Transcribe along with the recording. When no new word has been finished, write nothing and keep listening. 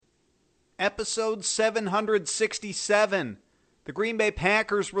episode 767. The Green Bay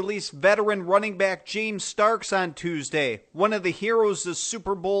Packers released veteran running back James Starks on Tuesday, one of the heroes of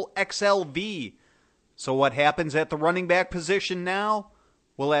Super Bowl XLV. So what happens at the running back position now?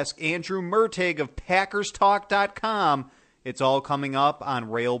 We'll ask Andrew Mertig of PackersTalk.com. It's all coming up on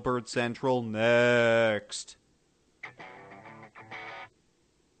Railbird Central next.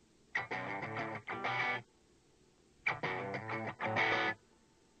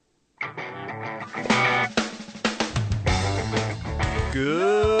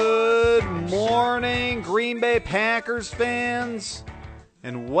 Good morning, Green Bay Packers fans,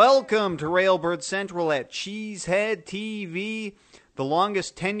 and welcome to Railbird Central at Cheesehead TV, the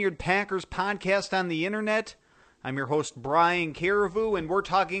longest tenured Packers podcast on the internet. I'm your host, Brian Carreveau, and we're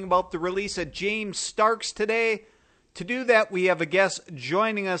talking about the release of James Starks today. To do that, we have a guest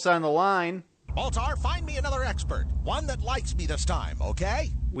joining us on the line. Baltar, find me another expert, one that likes me this time,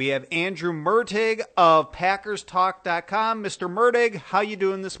 okay? We have Andrew Mertig of PackersTalk.com. Mr. Mertig, how you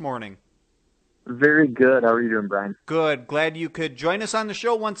doing this morning? Very good. How are you doing, Brian? Good. Glad you could join us on the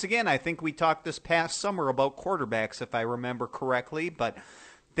show once again. I think we talked this past summer about quarterbacks, if I remember correctly, but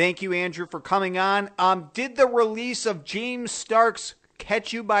thank you, Andrew, for coming on. Did the release of James Starks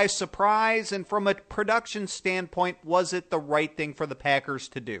catch you by surprise? And from a production standpoint, was it the right thing for the Packers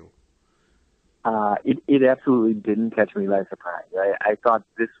to do? It absolutely didn't catch me by surprise. I thought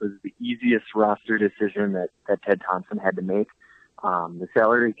this was the easiest roster decision that Ted Thompson had to make. The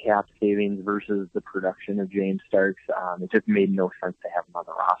salary cap savings versus the production of James Starks, it just made no sense to have him on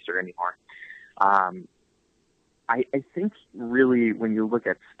the roster anymore. I think really when you look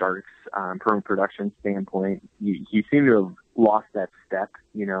at Starks from a production standpoint, he seemed to have lost that step,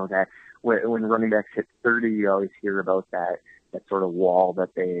 that when running backs hit 30, you always hear about that sort of wall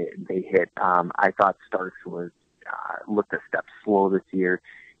that they hit. I thought Starks looked a step slow this year.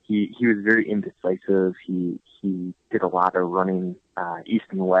 He was very indecisive. He did a lot of running east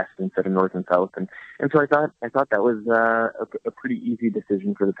and west instead of north and south, and so I thought that was a pretty easy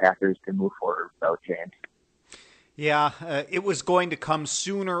decision for the Packers to move forward without James. Yeah, it was going to come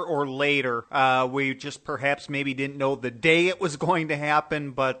sooner or later. We just perhaps maybe didn't know the day it was going to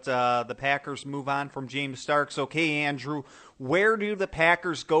happen, but the Packers move on from James Starks. Okay, Andrew, where do the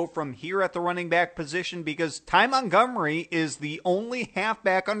Packers go from here at the running back position? Because Ty Montgomery is the only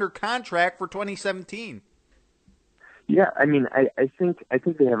halfback under contract for 2017. Yeah, I mean, I think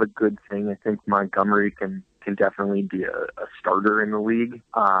they have a good thing. I think Montgomery can definitely be a starter in the league.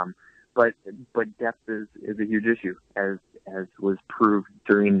 But depth is a huge issue, as was proved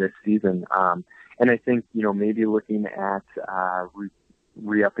during this season. And I think, maybe looking at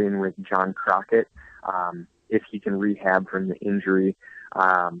re-upping with John Crockett, if he can rehab from the injury.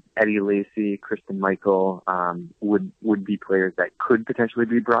 Eddie Lacy, Christine Michael would be players that could potentially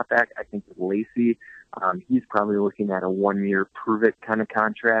be brought back. I think Lacy, he's probably looking at a 1-year prove-it kind of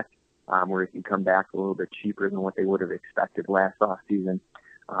contract, where he can come back a little bit cheaper than what they would have expected last offseason.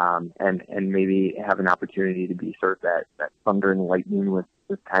 And maybe have an opportunity to be sort of that thunder and lightning with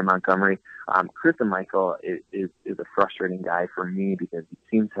Ty Montgomery. Christine Michael is a frustrating guy for me because he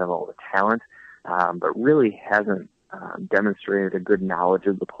seems to have all the talent, but really hasn't demonstrated a good knowledge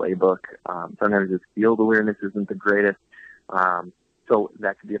of the playbook. Sometimes his field awareness isn't the greatest, so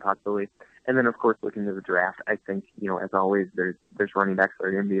that could be a possibility. And then, of course, looking to the draft, I think, as always, there's running backs that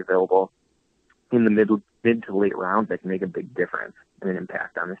are going to be available in the mid to late rounds that can make a big difference and an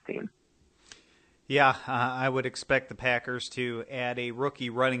impact on this team. Yeah, I would expect the Packers to add a rookie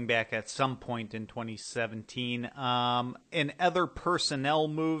running back at some point in 2017. In other personnel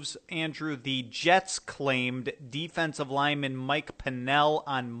moves, Andrew, the Jets claimed defensive lineman Mike Pennel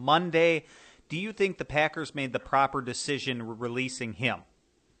on Monday. Do you think the Packers made the proper decision releasing him?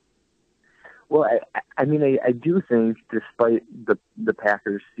 Well, I mean, I do think, despite the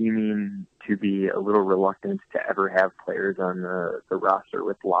Packers seeming to be a little reluctant to ever have players on the roster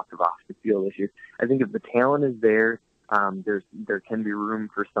with lots of off-the-field issues, I think if the talent is there, there can be room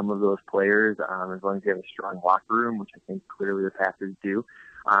for some of those players, as long as you have a strong locker room, which I think clearly the Packers do.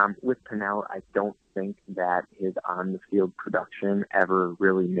 With Pennel, I don't think that his on-the-field production ever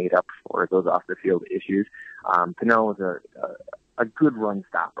really made up for those off-the-field issues. Pennel was a good run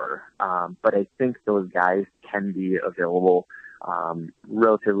stopper, but I think those guys can be available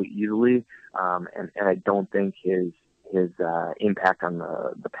relatively easily, and I don't think his impact on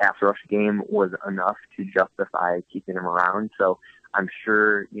the pass rush game was enough to justify keeping him around. So I'm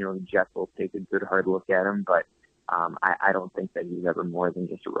sure the Jets will take a good hard look at him, but I don't think that he's ever more than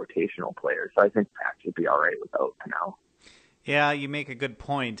just a rotational player. So I think Pat should be all right without Pennel. Yeah, you make a good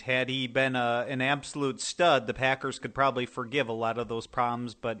point. Had he been an absolute stud, the Packers could probably forgive a lot of those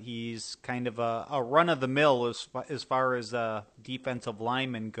problems, but he's kind of a run-of-the-mill as far as defensive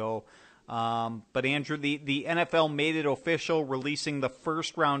linemen go. But Andrew, the NFL made it official, releasing the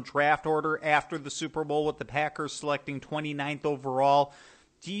first-round draft order after the Super Bowl with the Packers selecting 29th overall.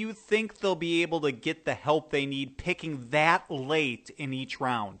 Do you think they'll be able to get the help they need picking that late in each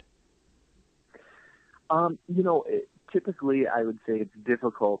round? Typically, I would say it's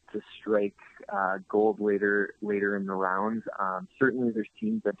difficult to strike gold later in the rounds. Certainly, there's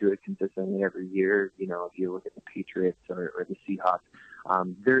teams that do it consistently every year. You know, if you look at the Patriots or the Seahawks,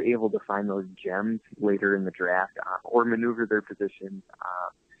 they're able to find those gems later in the draft or maneuver their positions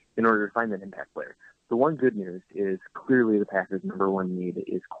in order to find that impact player. The one good news is clearly the Packers' number one need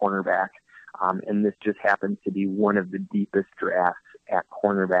is cornerback, and this just happens to be one of the deepest drafts at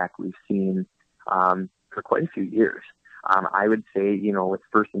cornerback we've seen for quite a few years. I would say, with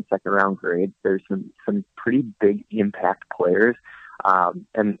first and second round grades, there's some pretty big impact players.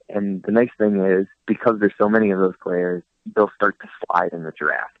 And the nice thing is, because there's so many of those players, they'll start to slide in the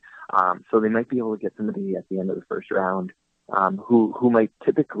draft. So they might be able to get somebody at the end of the first round who might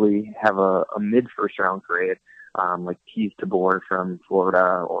typically have a mid first round grade, like Teez Tabor from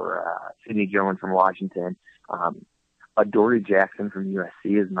Florida or Sidney Jones from Washington. Adoree Jackson from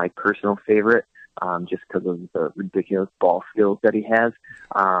USC is my personal favorite. Just because of the ridiculous ball skills that he has.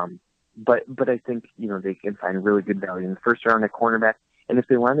 But I think, they can find really good value in the first round at cornerback. And if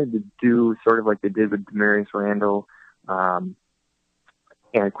they wanted to do sort of like they did with Demarius Randall and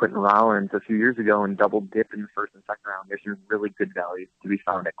Quentin Rollins a few years ago and double dip in the first and second round, there's some really good value to be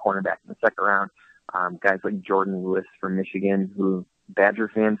found at cornerback in the second round. Guys like Jordan Lewis from Michigan, who Badger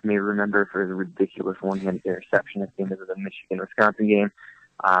fans may remember for the ridiculous one-handed interception at the end of the Michigan-Wisconsin game.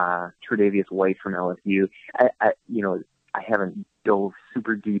 Tre'Davious White from LSU. I haven't dove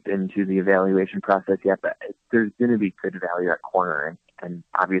super deep into the evaluation process yet, but there's going to be good value at corner, and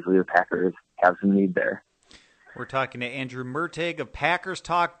obviously the Packers have some need there. We're talking to Andrew Mertig of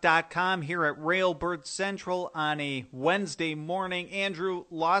PackersTalk.com here at Railbird Central on a Wednesday morning. Andrew,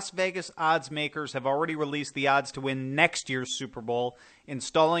 Las Vegas odds makers have already released the odds to win next year's Super Bowl,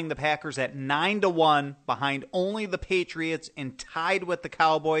 installing the Packers at 9-1 behind only the Patriots and tied with the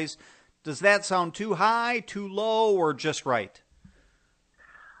Cowboys. Does that sound too high, too low, or just right?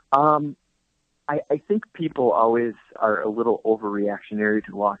 I think people always are a little overreactionary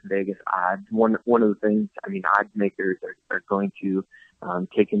to Las Vegas odds. One of the things, odds makers are going to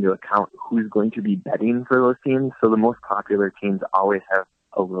take into account who's going to be betting for those teams. So the most popular teams always have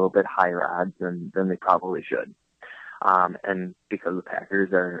a little bit higher odds than they probably should. And because the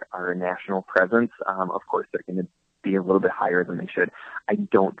Packers are a national presence, of course they're going to be a little bit higher than they should. I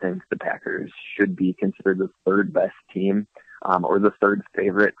don't think the Packers should be considered the third best team or the third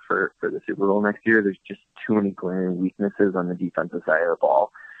favorite for the Super Bowl next year. There's just too many glaring weaknesses on the defensive side of the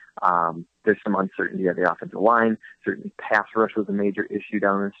ball. There's some uncertainty at the offensive line. Certainly pass rush was a major issue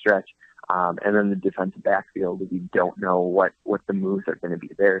down the stretch. And then the defensive backfield, we don't know what the moves are going to be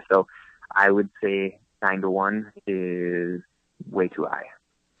there. So I would say 9-1 is way too high.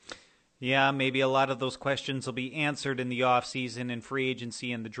 Yeah, maybe a lot of those questions will be answered in the offseason and free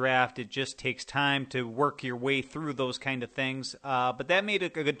agency and the draft. It just takes time to work your way through those kind of things. But that made a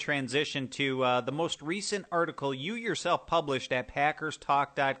good transition to the most recent article you yourself published at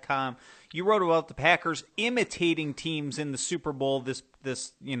PackersTalk.com. You wrote about the Packers imitating teams in the Super Bowl, this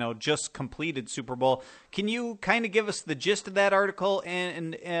just completed Super Bowl. Can you kind of give us the gist of that article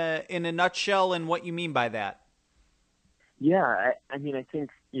and in a nutshell and what you mean by that? Yeah, I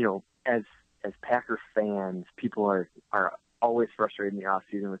think, as Packer fans, people are always frustrated in the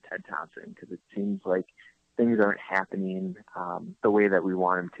offseason with Ted Thompson because it seems like things aren't happening the way that we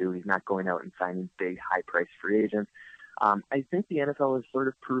want them to. He's not going out and signing big, high-priced free agents. I think the NFL has sort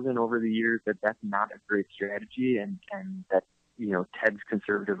of proven over the years that that's not a great strategy and that, Ted's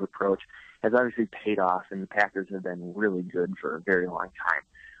conservative approach has obviously paid off, and the Packers have been really good for a very long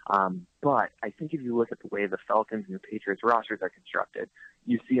time. But I think if you look at the way the Falcons and the Patriots rosters are constructed,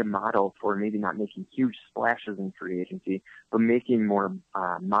 you see a model for maybe not making huge splashes in free agency, but making more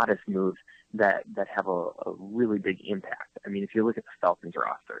modest moves that have a really big impact. If you look at the Falcons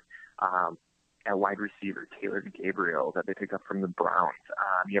roster, at wide receiver, Taylor Gabriel, that they picked up from the Browns.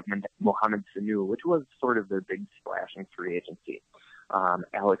 You have Mohamed Sanu, which was sort of their big splash in free agency.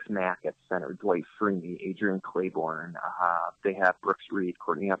 Alex Mack at center, Dwight Freeney, Adrian Claiborne. They have Brooks Reed,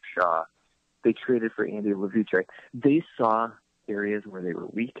 Courtney Upshaw. They traded for Andy Levitre. They saw areas where they were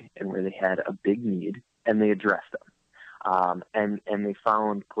weak and where they had a big need, and they addressed them. And they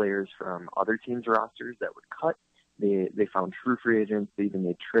found players from other teams' rosters that would cut. They found true free agents. They even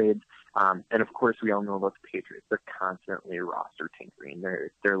made trades. And of course, we all know about the Patriots. They're constantly roster tinkering.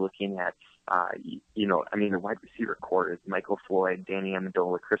 They're looking at, the wide receiver core is Michael Floyd, Danny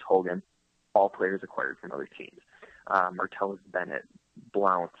Amendola, Chris Hogan, all players acquired from other teams. Martellus Bennett,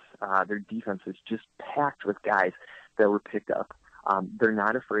 Blount. Their defense is just packed with guys that were picked up. They're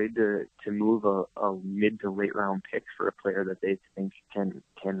not afraid to move a mid to late round pick for a player that they think can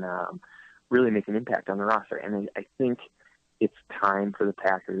really make an impact on the roster. And I think it's time for the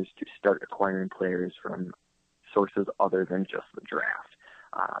Packers to start acquiring players from sources other than just the draft.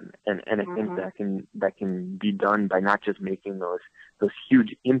 And I think that can be done by not just making those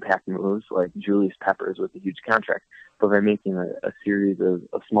huge impact moves like Julius Peppers with a huge contract, but by making a series of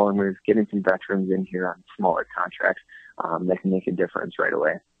smaller moves, getting some veterans in here on smaller contracts that can make a difference right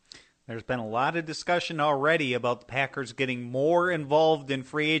away. There's been a lot of discussion already about the Packers getting more involved in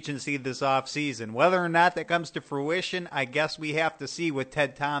free agency this offseason. Whether or not that comes to fruition, I guess we have to see with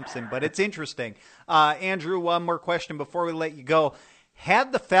Ted Thompson, but it's interesting. Andrew, one more question before we let you go.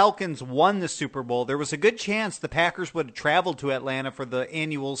 Had the Falcons won the Super Bowl, there was a good chance the Packers would have traveled to Atlanta for the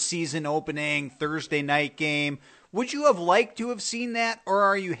annual season opening Thursday night game. Would you have liked to have seen that, or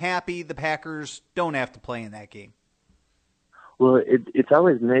are you happy the Packers don't have to play in that game? Well, it's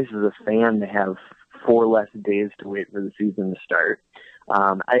always nice as a fan to have 4 less days to wait for the season to start.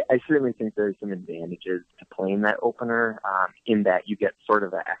 I certainly think there's some advantages to playing that opener in that you get sort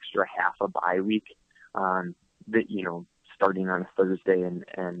of an extra half a bye week starting on a Thursday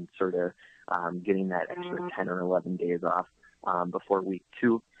and sort of getting that extra 10 or 11 days off before week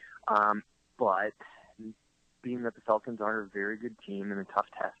 2. But being that the Falcons are a very good team and a tough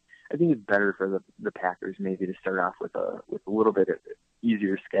test, I think it's better for the Packers maybe to start off with a little bit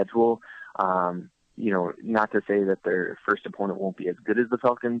easier schedule. Not to say that their first opponent won't be as good as the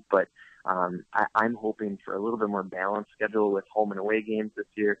Falcons, but I'm hoping for a little bit more balanced schedule with home and away games this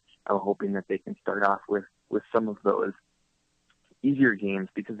year. I'm hoping that they can start off with some of those easier games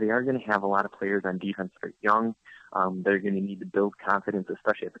because they are going to have a lot of players on defense that are young. They're going to need to build confidence,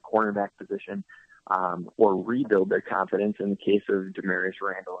 especially at the cornerback position. Or rebuild their confidence in the case of Demarius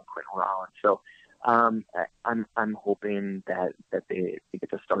Randall and Quentin Rollins. So I'm hoping that they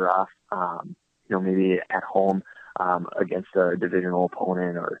get to start off, maybe at home against a divisional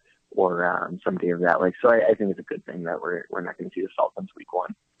opponent or somebody of that like. So I think it's a good thing that we're not going to see the Falcons week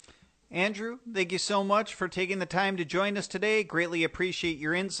 1. Andrew, thank you so much for taking the time to join us today. Greatly appreciate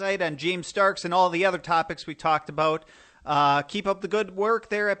your insight on James Starks and all the other topics we talked about. Keep up the good work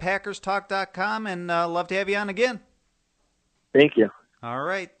there at PackersTalk.com, and love to have you on again. Thank you. All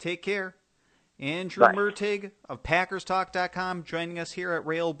right, take care. Andrew Bye. Mertig of PackersTalk.com joining us here at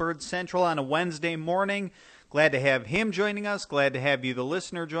Railbird Central on a Wednesday morning. Glad to have him joining us. Glad to have you, the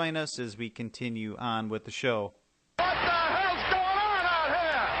listener, join us as we continue on with the show. What the hell's going on out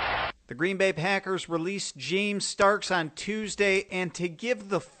here? The Green Bay Packers released James Starks on Tuesday, and to give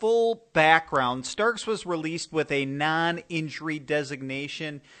the full background, Starks was released with a non-injury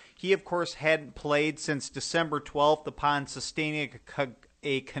designation. He, of course, hadn't played since December 12th upon sustaining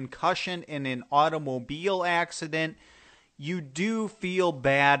a concussion in an automobile accident. You do feel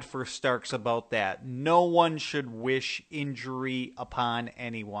bad for Starks about that. No one should wish injury upon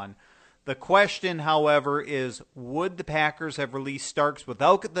anyone. The question, however, is, would the Packers have released Starks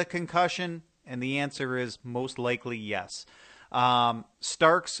without the concussion? And the answer is most likely yes.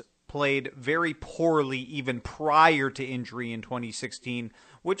 Starks played very poorly even prior to injury in 2016,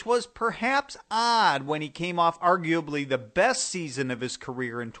 which was perhaps odd when he came off arguably the best season of his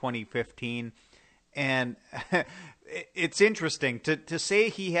career in 2015. And it's interesting to say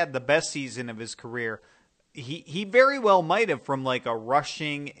he had the best season of his career. He very well might have from like a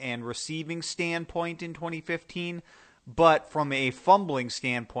rushing and receiving standpoint in 2015, but from a fumbling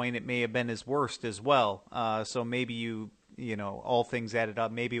standpoint, it may have been his worst as well. So maybe you know, all things added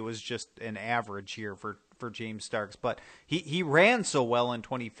up, maybe it was just an average year for James Starks. But he ran so well in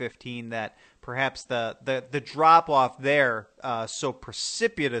 2015 that perhaps the drop off there so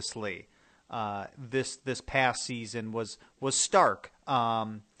precipitously this past season was stark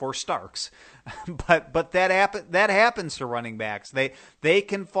for Starks. but that happens to running backs. They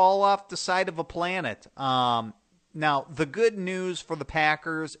can fall off the side of a planet. Now, the good news for the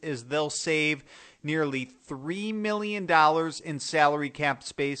Packers is they'll save nearly $3 million in salary cap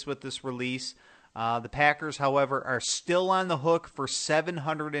space with this release. The Packers, however, are still on the hook for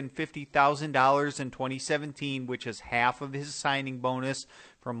 $750,000 in 2017, which is half of his signing bonus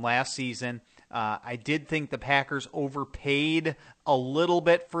from last season. I did think the Packers overpaid a little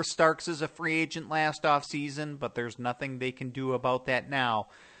bit for Starks as a free agent last offseason, but there's nothing they can do about that now.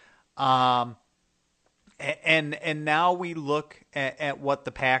 And now we look at what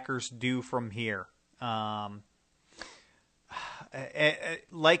the Packers do from here.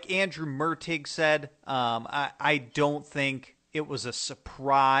 Like Andrew Mertig said, I don't think it was a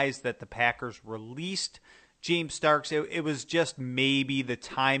surprise that the Packers released James Starks. It was just maybe the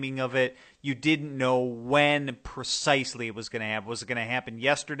timing of it. You didn't know when precisely it was going to happen. Was it going to happen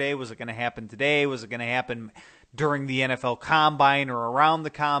yesterday? Was it going to happen today? Was it going to happen during the NFL Combine or around the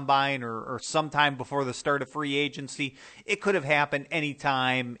Combine or sometime before the start of free agency? It could have happened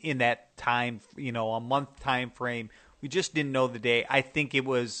anytime in that time, a month time frame. We just didn't know the day. I think it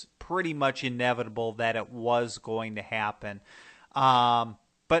was pretty much inevitable that it was going to happen.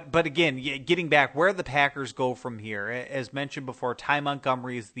 But again, getting back where the Packers go from here, as mentioned before, Ty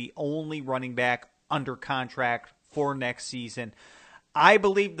Montgomery is the only running back under contract for next season. I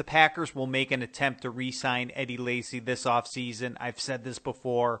believe the Packers will make an attempt to re-sign Eddie Lacy this offseason. I've said this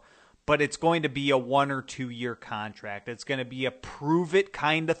before, but it's going to be a 1 or 2 year contract. It's going to be a prove-it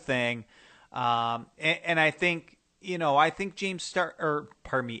kind of thing. And I think, Eddie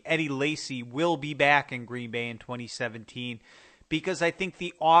Lacy will be back in Green Bay in 2017. Because I think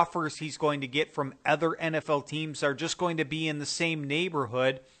the offers he's going to get from other NFL teams are just going to be in the same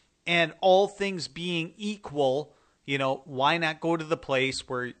neighborhood. And all things being equal, why not go to the place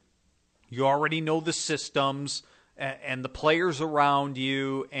where you already know the systems and the players around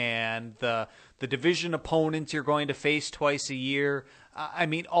you and the division opponents you're going to face twice a year?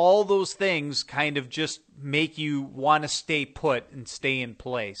 All those things kind of just make you want to stay put and stay in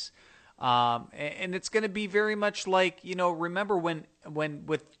place. And it's going to be very much like, remember when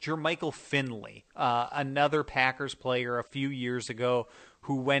with Jermichael Finley, another Packers player a few years ago,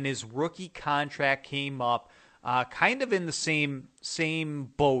 who when his rookie contract came up, kind of in the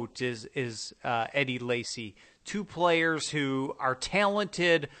same boat as Eddie Lacy, two players who are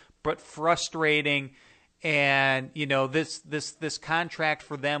talented but frustrating. And, this contract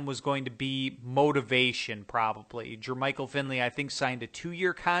for them was going to be motivation, probably. Jermichael Finley, I think, signed a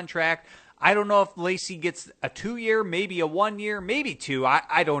 2-year contract. I don't know if Lacy gets a 2-year, maybe a 1 year, maybe 2.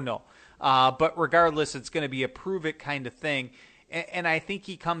 I don't know. But regardless, it's going to be a prove-it kind of thing. And I think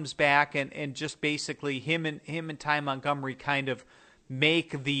he comes back and just basically him and Ty Montgomery kind of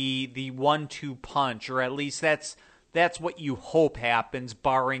make the 1-2 punch, or at least that's what you hope happens,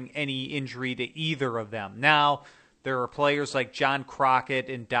 barring any injury to either of them. Now, there are players like John Crockett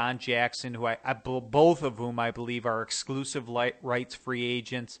and Don Jackson, who both of whom I believe are exclusive rights free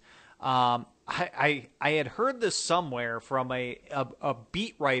agents. I had heard this somewhere from a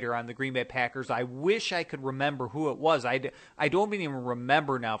beat writer on the Green Bay Packers. I wish I could remember who it was. I don't even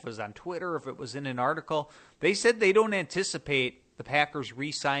remember now if it was on Twitter, if it was in an article. They said they don't anticipate the Packers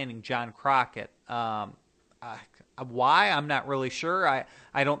re-signing John Crockett. Why? I'm not really sure.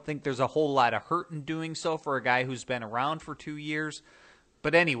 I don't think there's a whole lot of hurt in doing so for a guy who's been around for 2 years.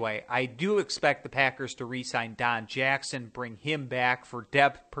 But anyway, I do expect the Packers to re-sign Don Jackson, bring him back for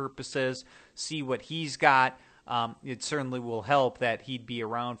depth purposes, see what he's got. It certainly will help that he'd be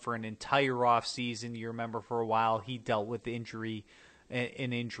around for an entire offseason. You remember for a while he dealt with an injury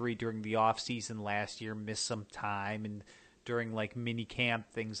during the offseason last year, missed some time, and during like mini camp,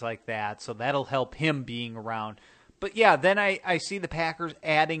 things like that. So that'll help him being around. But yeah, then I see the Packers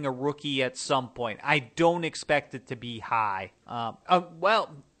adding a rookie at some point. I don't expect it to be high.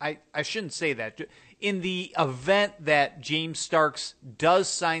 I shouldn't say that. In the event that James Starks does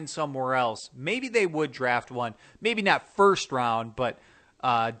sign somewhere else, maybe they would draft one. Maybe not first round, but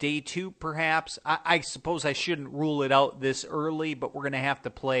day 2 perhaps. I suppose I shouldn't rule it out this early, but we're going to have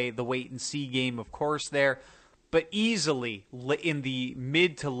to play the wait and see game, of course, there. But easily, in the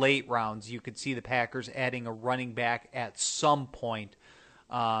mid to late rounds, you could see the Packers adding a running back at some point.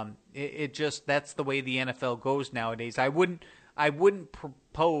 That's the way the NFL goes nowadays. I wouldn't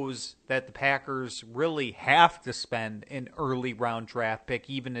propose that the Packers really have to spend an early round draft pick,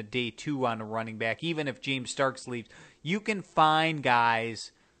 even a day 2 on a running back, even if James Starks leaves. You can find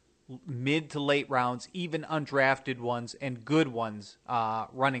guys mid to late rounds, even undrafted ones and good ones,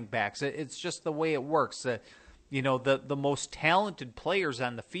 running backs. It's just the way it works. The most talented players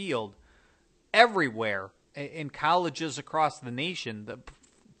on the field everywhere in colleges across the nation,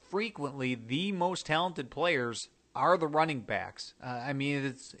 frequently the most talented players are the running backs.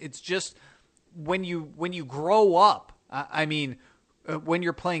 It's just when you grow up, when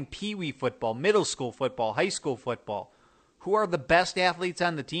you're playing peewee football, middle school football, high school football, who are the best athletes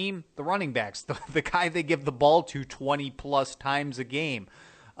on the team? The running backs, the guy they give the ball to 20-plus times a game.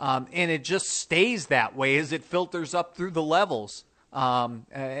 And it just stays that way as it filters up through the levels,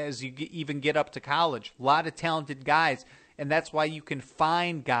 as you even get up to college. A lot of talented guys, and that's why you can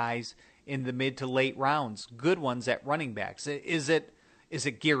find guys in the mid to late rounds, good ones at running backs. Is it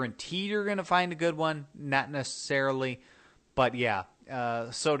guaranteed you're going to find a good one? Not necessarily, but yeah.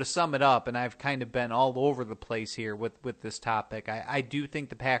 So to sum it up, and I've kind of been all over the place here with this topic, I do think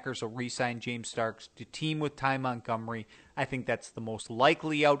the Packers will re-sign James Starks to team with Ty Montgomery. I think that's the most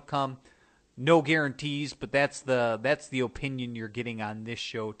likely outcome. No guarantees, but that's the opinion you're getting on this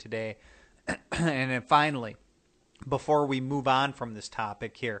show today. And then finally, before we move on from this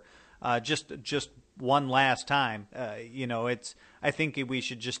topic here, just one last time, I think we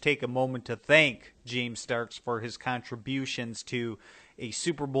should just take a moment to thank James Starks for his contributions to a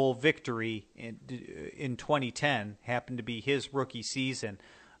Super Bowl victory in 2010. Happened to be his rookie season.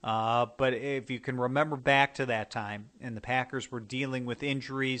 But if you can remember back to that time, and the Packers were dealing with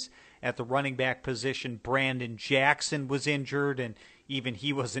injuries at the running back position, Brandon Jackson was injured, and even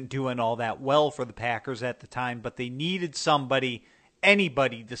he wasn't doing all that well for the Packers at the time, but they needed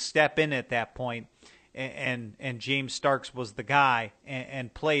anybody to step in at that point, and James Starks was the guy,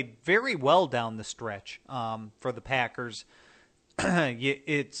 and played very well down the stretch for the Packers.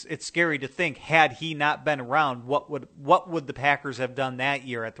 It's scary to think, had he not been around, what would the Packers have done that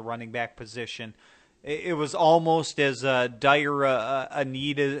year at the running back position? It was almost as dire a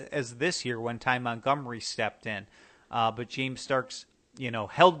need as this year when Ty Montgomery stepped in. But James Starks,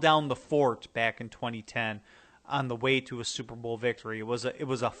 held down the fort back in 2010 on the way to a Super Bowl victory. It was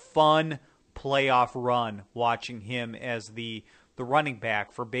a fun playoff run watching him as the running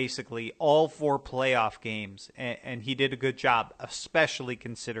back for basically all 4 playoff games, and he did a good job, especially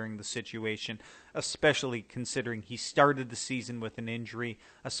considering the situation, especially considering he started the season with an injury,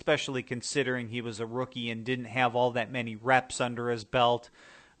 especially considering he was a rookie and didn't have all that many reps under his belt,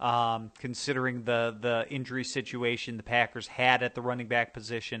 considering the injury situation the Packers had at the running back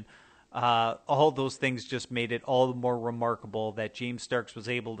position. All those things just made it all the more remarkable that James Starks was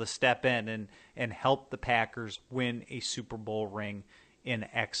able to step in and help the Packers win a Super Bowl ring in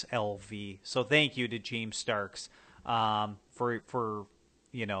XLV. So thank you to James Starks for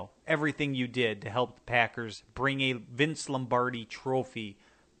everything you did to help the Packers bring a Vince Lombardi trophy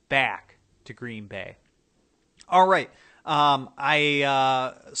back to Green Bay. All right.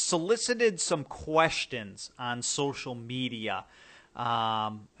 I solicited some questions on social media.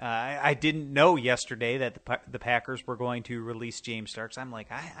 I didn't know yesterday that the Packers were going to release James Starks. I'm like,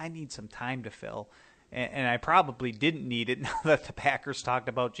 I need some time to fill. And I probably didn't need it now that the Packers talked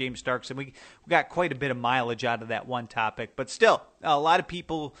about James Starks. And we got quite a bit of mileage out of that one topic. But still, a lot of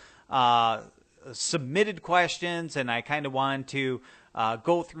people submitted questions, and I kind of wanted to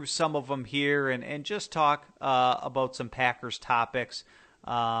go through some of them here and just talk about some Packers topics.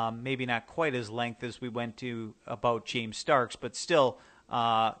 Maybe not quite as length as we went to about James Starks, but still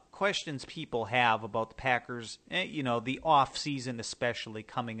questions people have about the Packers, the off season especially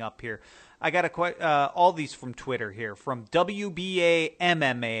coming up here. I got all these from Twitter here. From WBA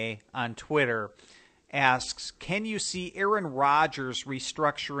MMA on Twitter asks, can you see Aaron Rodgers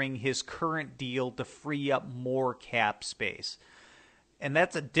restructuring his current deal to free up more cap space? And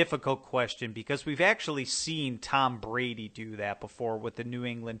that's a difficult question because we've actually seen Tom Brady do that before with the New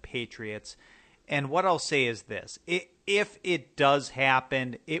England Patriots. And what I'll say is this. If it does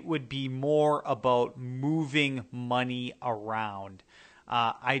happen, it would be more about moving money around.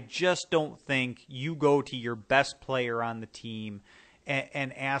 I just don't think you go to your best player on the team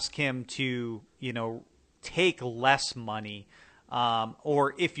and ask him to, take less money.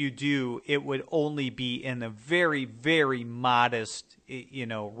 Or if you do, it would only be in a very, very modest,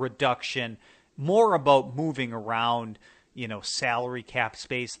 reduction, more about moving around, salary cap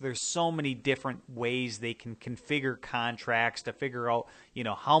space. There's so many different ways they can configure contracts to figure out,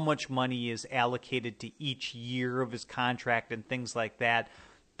 how much money is allocated to each year of his contract and things like that.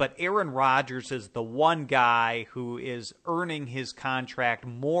 But Aaron Rodgers is the one guy who is earning his contract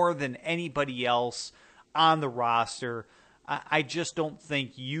more than anybody else on the roster. I just don't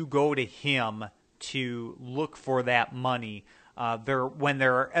think you go to him to look for that money when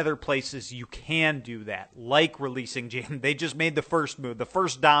there are other places you can do that, like releasing James. They just made the first move. The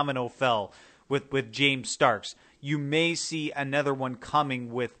first domino fell with James Starks. You may see another one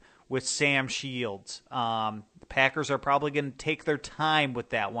coming with Sam Shields. The Packers are probably going to take their time with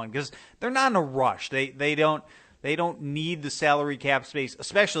that one because they're not in a rush. They don't need the salary cap space,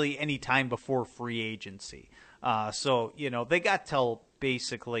 especially any time before free agency. So they got till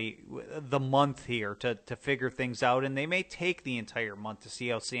basically the month here to figure things out, and they may take the entire month to see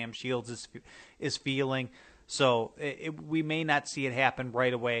how Sam Shields is feeling. So we may not see it happen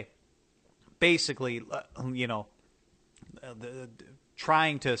right away. Basically,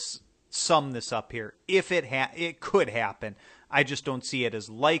 trying to sum this up here. If it could happen, I just don't see it as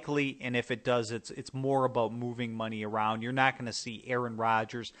likely. And if it does, it's more about moving money around. You're not going to see Aaron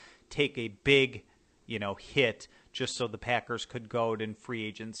Rodgers take a big, hit just so the Packers could go out in free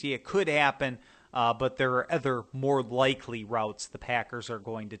agency. It could happen, but there are other more likely routes the Packers are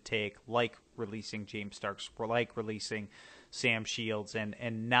going to take, like releasing James Starks, like releasing Sam Shields,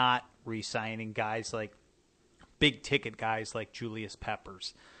 and not re-signing guys like big-ticket guys like Julius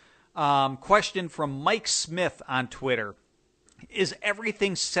Peppers. Question from Mike Smith on Twitter. Is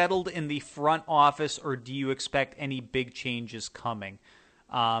everything settled in the front office, or do you expect any big changes coming?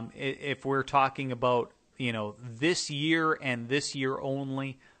 If we're talking about, this year and this year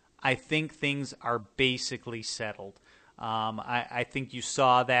only, I think things are basically settled. I think you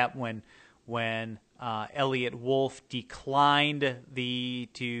saw that when Elliott Wolf declined and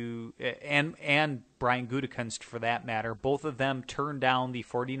Brian Gutekunst for that matter, both of them turned down the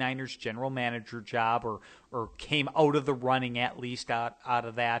 49ers general manager job or came out of the running at least out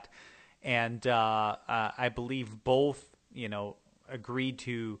of that. And I believe both, agreed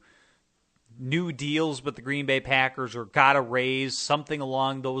to new deals with the Green Bay Packers or got a raise, something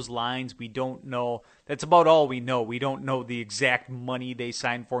along those lines. We don't know. That's about all we know. We don't know the exact money they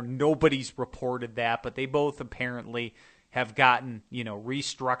signed for. Nobody's reported that, but they both apparently have gotten,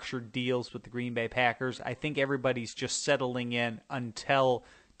 restructured deals with the Green Bay Packers. I think everybody's just settling in until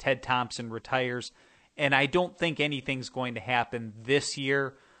Ted Thompson retires, and I don't think anything's going to happen this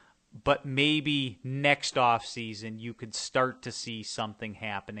year, but maybe next offseason you could start to see something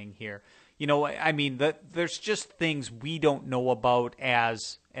happening here. There's just things we don't know about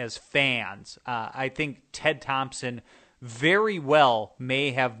as fans. I think Ted Thompson very well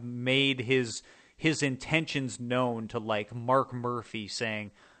may have made his intentions known to like Mark Murphy,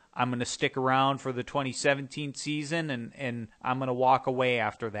 saying, I'm going to stick around for the 2017 season and I'm going to walk away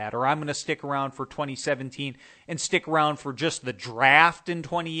after that. Or I'm going to stick around for 2017 and stick around for just the draft in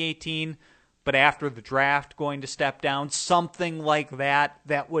 2018, but after the draft going to step down. Something like that.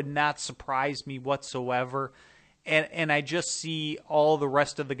 That would not surprise me whatsoever. And I just see all the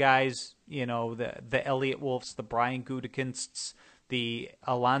rest of the guys, the Elliott Wolfs, the Brian Gutekunsts, the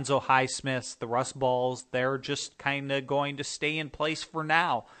Alonzo Highsmiths, the Russ Balls, they're just kind of going to stay in place for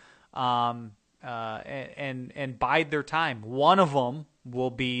now and bide their time. One of them will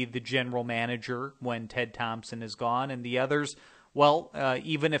be the general manager when Ted Thompson is gone, and the others,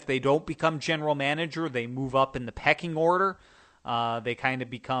 even if they don't become general manager, they move up in the pecking order. They kind of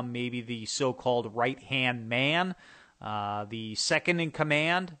become maybe the so-called right-hand man, the second in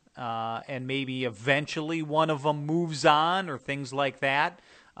command, and maybe eventually one of them moves on or things like that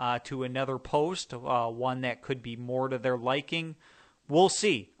to another post, one that could be more to their liking. We'll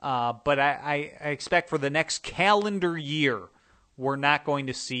see. But I expect for the next calendar year, we're not going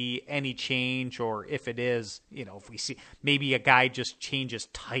to see any change, or if it is, if we see maybe a guy just changes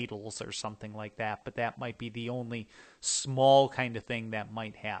titles or something like that, but that might be the only small kind of thing that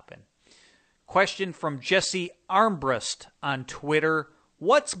might happen. Question from Jesse Armbrust on Twitter.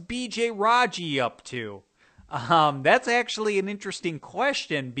 What's BJ Raji up to? That's actually an interesting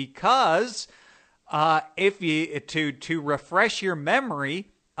question because if you to refresh your memory,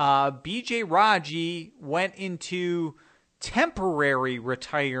 BJ Raji went into temporary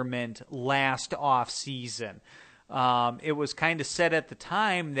retirement last off season. It was kind of said at the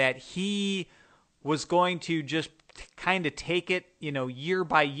time that he was going to just kind of take it, year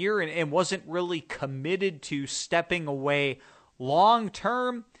by year, and wasn't really committed to stepping away long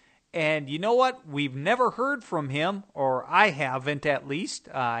term. And you know what? We've never heard from him, or I haven't at least.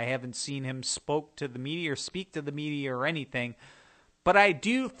 I haven't seen him speak to the media or anything. But I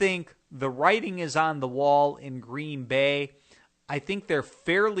do think the writing is on the wall in Green Bay. I think they're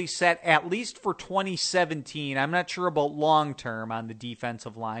fairly set, at least for 2017. I'm not sure about long term on the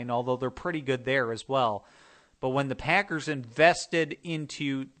defensive line, although they're pretty good there as well. But when the Packers invested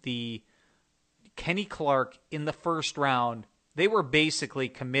into the Kenny Clark in the first round, they were basically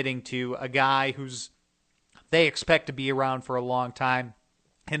committing to a guy who's they expect to be around for a long time,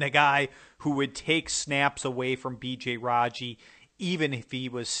 and a guy who would take snaps away from BJ Raji even if he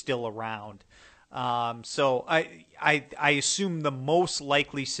was still around. So I assume the most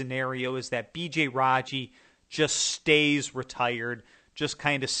likely scenario is that BJ Raji just stays retired, just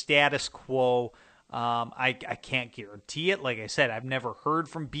kind of status quo. I can't guarantee it. Like I said, I've never heard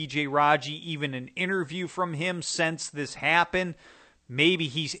from BJ Raji, even an interview from him since this happened. Maybe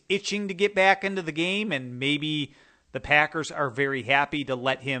he's itching to get back into the game, and maybe the Packers are very happy to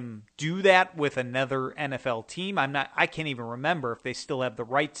let him do that with another NFL team. I can't even remember if they still have the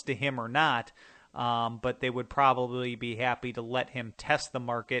rights to him or not. but they would probably be happy to let him test the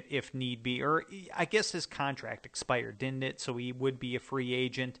market if need be. Or I guess his contract expired, didn't it? So he would be a free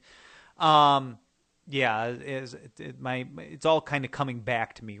agent. Yeah, it's all kind of coming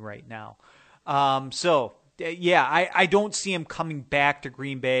back to me right now. I don't see him coming back to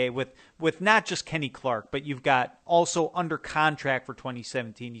Green Bay with not just Kenny Clark, but you've got also under contract for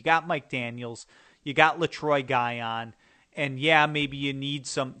 2017. You got Mike Daniels, you got LaTroy Guion, and yeah, maybe you need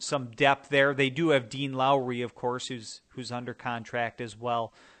some depth there. They do have Dean Lowry, of course, who's under contract as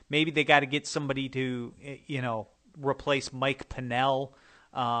well. Maybe they got to get somebody to replace Mike Pennell.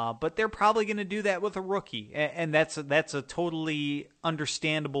 But they're probably going to do that with a rookie, and that's a totally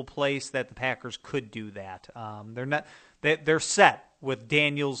understandable place that the Packers could do that. They're set with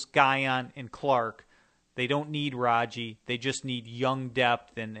Daniels, Guion, and Clark. They don't need Raji. They just need young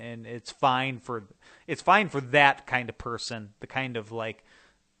depth, and it's fine for that kind of person, the kind of like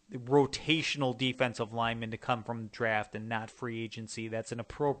rotational defensive lineman to come from the draft and not free agency. That's an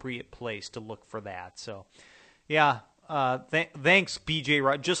appropriate place to look for that. So, yeah. Thanks,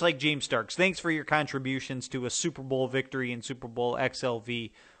 BJ. Just like James Starks, thanks for your contributions to a Super Bowl victory and Super Bowl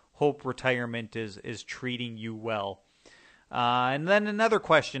XLV. Hope retirement is treating you well. And then another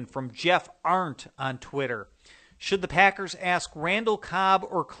question from Jeff Arndt on Twitter. Should the Packers ask Randall Cobb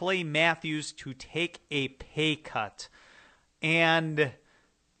or Clay Matthews to take a pay cut? And,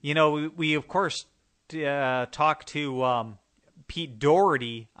 we of course talked to Pete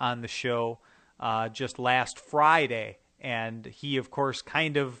Doherty on the show just last Friday. And he, of course,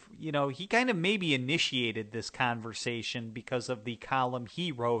 kind of maybe initiated this conversation because of the column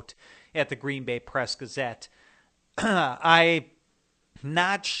he wrote at the Green Bay Press-Gazette. I'm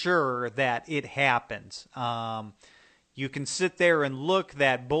not sure that it happens. You can sit there and look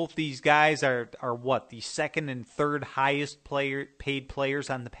that both these guys are the second and third highest paid players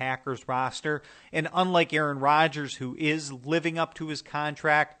on the Packers roster. And unlike Aaron Rodgers, who is living up to his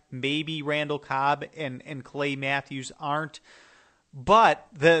contract, maybe Randall Cobb and Clay Matthews aren't. But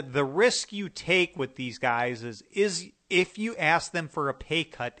the risk you take with these guys is if you ask them for a pay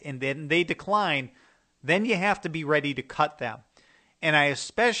cut and then they decline, then you have to be ready to cut them. And I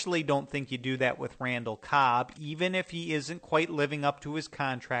especially don't think you do that with Randall Cobb, even if he isn't quite living up to his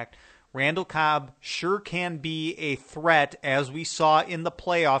contract. Randall Cobb sure can be a threat, as we saw in the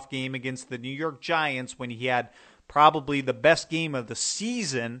playoff game against the New York Giants when he had probably the best game of the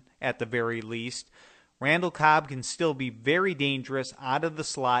season at the very least. Randall Cobb can still be very dangerous out of the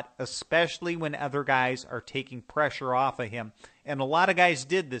slot, especially when other guys are taking pressure off of him. And a lot of guys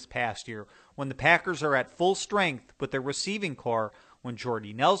did this past year. When the Packers are at full strength with their receiving core, when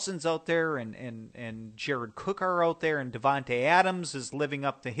Jordy Nelson's out there and Jared Cook are out there and Devontae Adams is living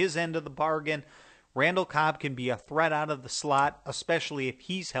up to his end of the bargain, Randall Cobb can be a threat out of the slot, especially if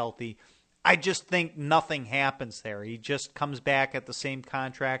he's healthy. I just think nothing happens there. He just comes back at the same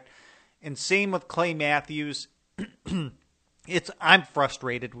contract. And same with Clay Matthews. I'm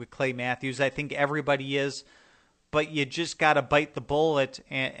frustrated with Clay Matthews. I think everybody is. But you just got to bite the bullet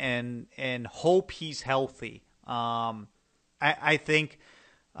and hope he's healthy. I think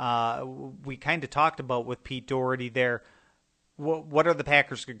we kind of talked about with Pete Doherty there, what are the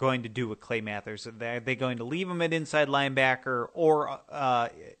Packers going to do with Clay Matthews? Are they going to leave him at inside linebacker or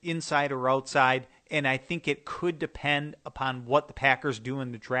inside or outside? And I think it could depend upon what the Packers do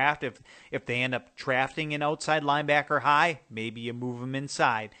in the draft. If they end up drafting an outside linebacker high, maybe you move him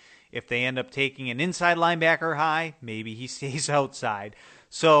inside. If they end up taking an inside linebacker high, maybe he stays outside.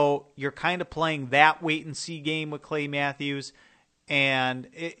 So you're kind of playing that wait-and-see game with Clay Matthews, and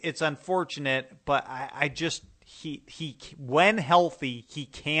it's unfortunate, but I just he when healthy, he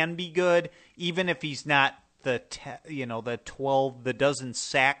can be good, even if he's not the 12, the dozen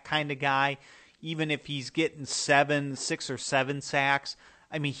sack kind of guy. Even if he's getting 6 or 7 sacks,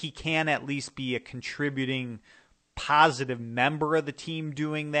 I mean, he can at least be a contributing positive member of the team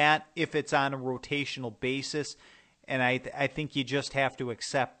doing that if it's on a rotational basis. And I think you just have to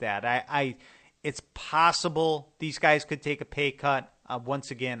accept that. It's possible these guys could take a pay cut. Once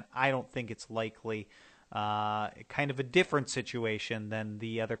again, I don't think it's likely. Kind of a different situation than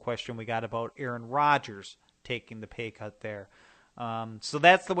the other question we got about Aaron Rodgers taking the pay cut there. So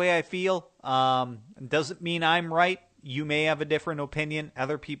that's the way I feel. Doesn't mean I'm right. You may have a different opinion.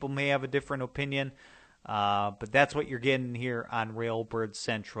 Other people may have a different opinion. But that's what you're getting here on Railbird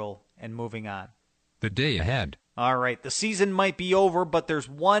Central. And moving on. The day ahead. All right, the season might be over, but there's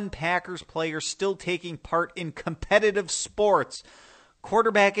one Packers player still taking part in competitive sports.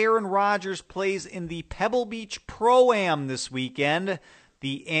 Quarterback Aaron Rodgers plays in the Pebble Beach Pro-Am this weekend,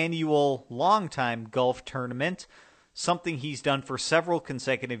 the annual longtime golf tournament, something he's done for several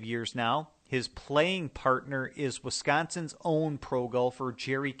consecutive years now. His playing partner is Wisconsin's own pro golfer,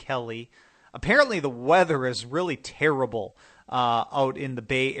 Jerry Kelly. Apparently the weather is really terrible out in the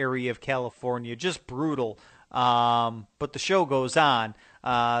Bay Area of California, just brutal. But the show goes on.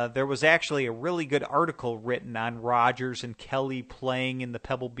 There was actually a really good article written on Rogers and Kelly playing in the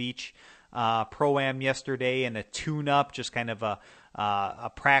Pebble Beach Pro-Am yesterday in a tune-up, just kind of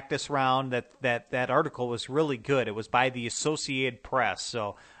a practice round. That article was really good. It was by the Associated Press,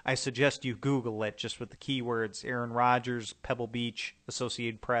 so I suggest you Google it just with the keywords Aaron Rodgers, Pebble Beach,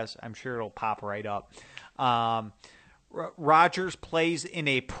 Associated Press. I'm sure it'll pop right up. Rodgers plays in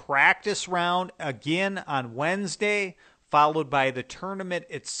a practice round again on Wednesday, followed by the tournament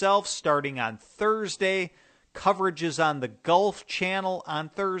itself starting on Thursday. Coverage is on the Golf Channel on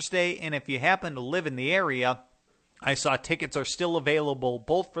Thursday, and if you happen to live in the area, I saw tickets are still available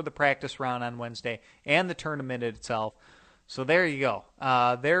both for the practice round on Wednesday and the tournament itself. So there you go.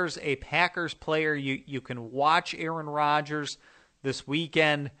 There's a Packers player. You can watch Aaron Rodgers this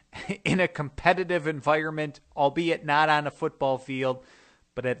weekend in a competitive environment, albeit not on a football field.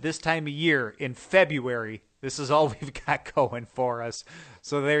 But at this time of year, in February, this is all we've got going for us.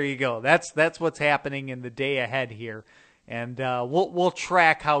 So there you go. That's what's happening in the day ahead here. And we'll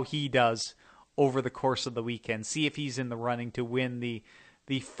track how he does over the course of the weekend. See if he's in the running to win the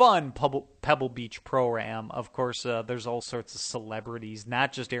fun Pebble Beach Pro-Am. Of course, there's all sorts of celebrities,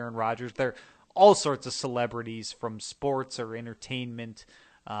 not just Aaron Rodgers. There are all sorts of celebrities from sports or entertainment,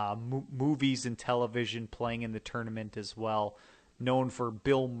 movies and television playing in the tournament as well. Known for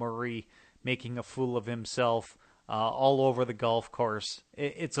Bill Murray making a fool of himself all over the golf course.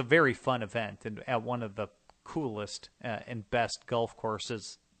 It's a very fun event and at one of the coolest and best golf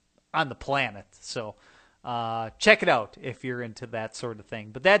courses on the planet. So check it out if you're into that sort of thing.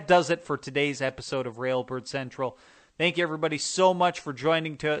 But that does it for today's episode of Railbird Central. Thank you, everybody, so much for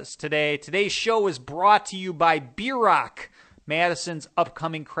joining us today. Today's show is brought to you by Bierrock, Madison's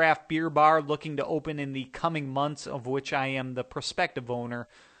upcoming craft beer bar looking to open in the coming months, of which I am the prospective owner.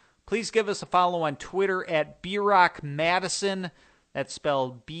 Please give us a follow on Twitter at Bierrock Madison. That's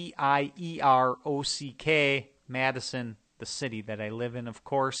spelled Bierock, Madison, the city that I live in, of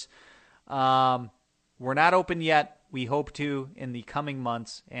course. We're not open yet. We hope to in the coming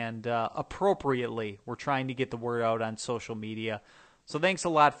months, and appropriately, we're trying to get the word out on social media. So thanks a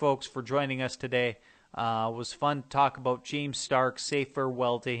lot, folks, for joining us today. It was fun to talk about James Stark. Say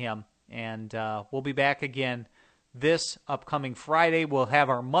farewell to him, and we'll be back again this upcoming Friday. We'll have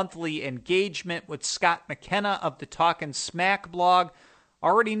our monthly engagement with Scott McKenna of the Talkin' Smack blog.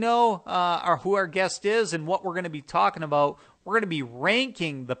 Already know who our guest is and what we're going to be talking about. We're going to be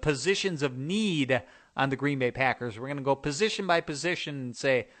ranking the positions of need on the Green Bay Packers. We're going to go position by position and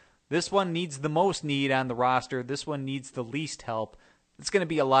say, this one needs the most need on the roster. This one needs the least help. It's going to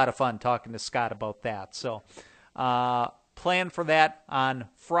be a lot of fun talking to Scott about that. So plan for that on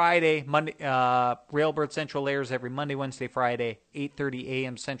Friday. Monday, Railbird Central airs every Monday, Wednesday, Friday, 8:30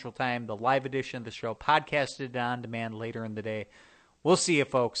 a.m. Central Time. The live edition of the show podcasted on demand later in the day. We'll see you,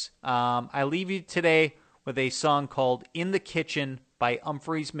 folks. I leave you today with a song called In the Kitchen by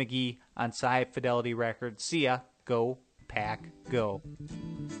Humphreys McGee on Sci Fidelity Records. See ya. Go, Pack, go.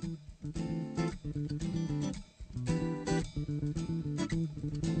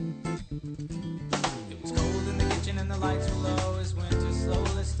 It was cold in the kitchen and the lights were low as winter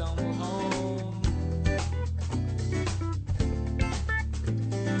slowly stumbled home.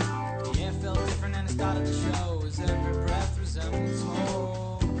 The air felt different and it started to show.